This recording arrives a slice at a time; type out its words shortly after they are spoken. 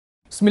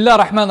Bismillah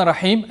ar-Rahman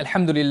ar-Rahim,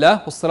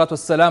 alhamdulillah, wassalatu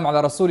wassalamu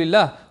ala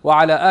rasulillah,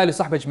 wa ala alihi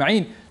sahbihi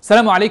ajma'een.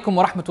 Assalamu alaikum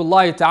wa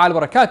rahmatullahi ta'ala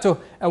wa barakatuh,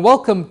 and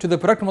welcome to the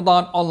Bereketli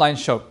Ramazan online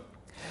show.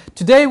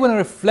 Today we're going to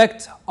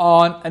reflect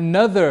on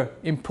another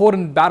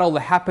important battle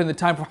that happened in the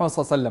time of Muhammad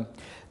sallallahu alaihi wasallam.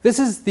 This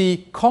is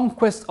the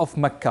conquest of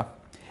Mecca.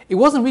 It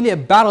wasn't really a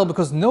battle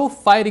because no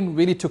fighting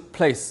really took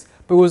place,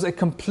 but it was a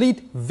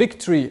complete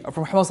victory of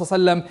Muhammad sallallahu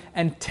alaihi wasallam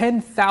and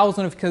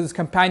 10,000 of his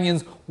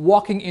companions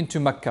walking into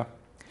Mecca.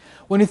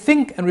 When you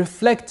think and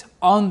reflect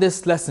on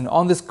this lesson,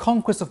 on this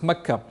conquest of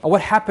Mecca, and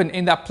what happened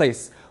in that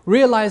place,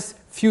 realize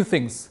few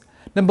things.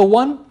 Number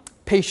one,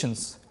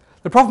 patience.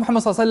 The Prophet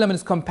Muhammad ﷺ and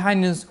his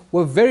companions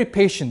were very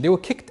patient. They were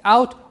kicked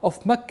out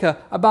of Mecca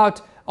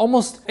about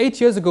almost 8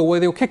 years ago, where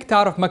they were kicked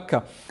out of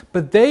Mecca.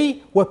 But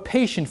they were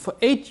patient for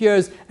 8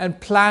 years and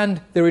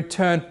planned their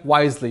return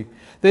wisely.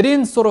 They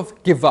didn't sort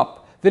of give up.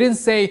 They didn't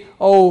say,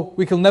 oh,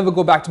 we can never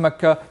go back to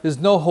Mecca, there's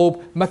no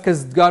hope,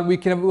 Mecca's gone, we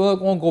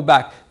won't go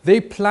back. They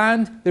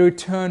planned their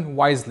return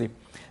wisely.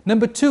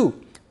 Number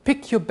two,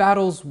 pick your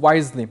battles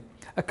wisely.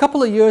 A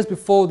couple of years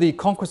before the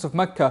conquest of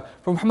Mecca,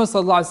 from Muhammad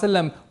sallallahu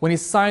alaihi wasallam, when he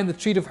signed the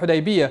Treaty of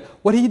Hudaybiyah,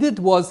 what he did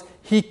was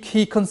he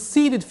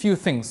conceded few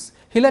things.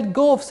 He let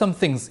go of some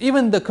things.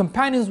 Even the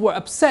companions were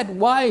upset.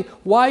 Why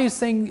are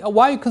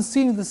you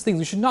conceding these things?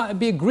 We should not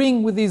be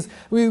agreeing with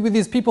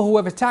these people who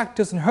have attacked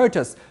us and hurt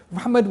us.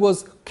 Muhammad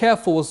was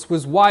careful,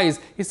 was wise.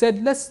 He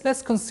said,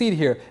 let's concede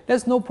here.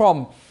 There's no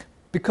problem.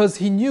 Because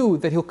he knew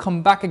that he'll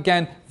come back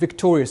again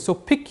victorious. So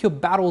pick your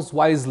battles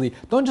wisely.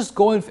 Don't just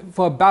go in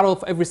for a battle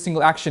for every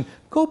single action.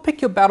 Go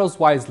pick your battles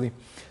wisely.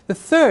 The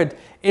third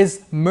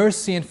is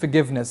mercy and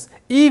forgiveness.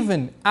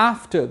 Even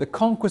after the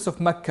conquest of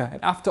Mecca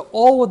and after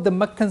all what the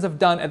Meccans have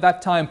done at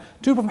that time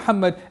to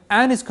Muhammad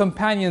and his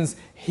companions,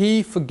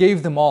 he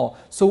forgave them all.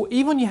 So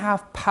even you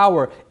have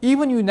power,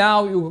 even you're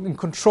in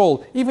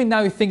control, even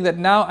now you think that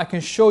now I can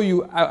show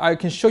you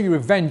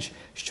revenge,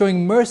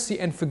 showing mercy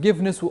and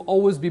forgiveness will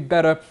always be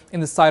better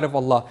in the sight of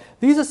Allah.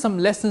 These are some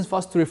lessons for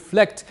us to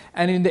reflect,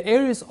 and in the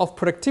areas of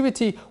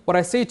productivity, what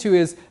I say to you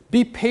is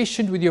be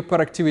patient with your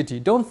productivity.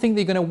 Don't think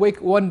that you're going to wake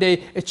one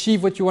day,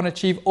 achieve what you want to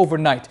achieve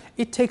overnight.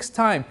 It takes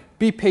time.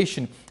 Be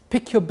patient.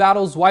 Pick your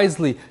battles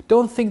wisely.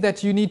 Don't think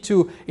that you need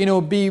to,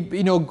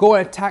 go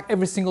and attack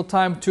every single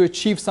time to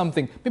achieve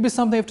something. Maybe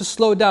something you have to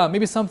slow down.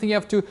 Maybe something you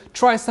have to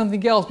try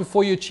something else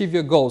before you achieve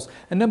your goals.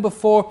 And number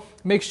four,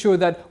 make sure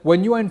that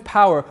when you are in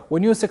power,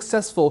 when you're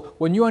successful,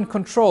 when you're in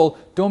control,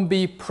 don't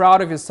be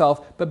proud of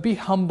yourself, but be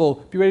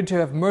humble. Be ready to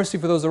have mercy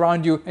for those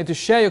around you and to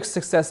share your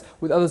success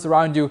with others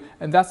around you.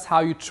 And that's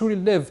how you truly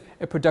live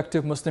a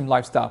productive Muslim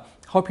lifestyle.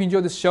 Hope you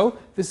enjoyed this show.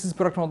 This is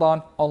Bereketli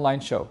Ramazan online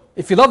show.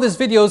 If you love these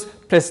videos,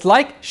 press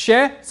like,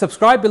 share,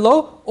 subscribe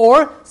below,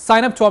 or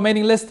sign up to our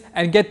mailing list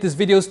and get these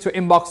videos to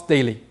your inbox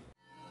daily.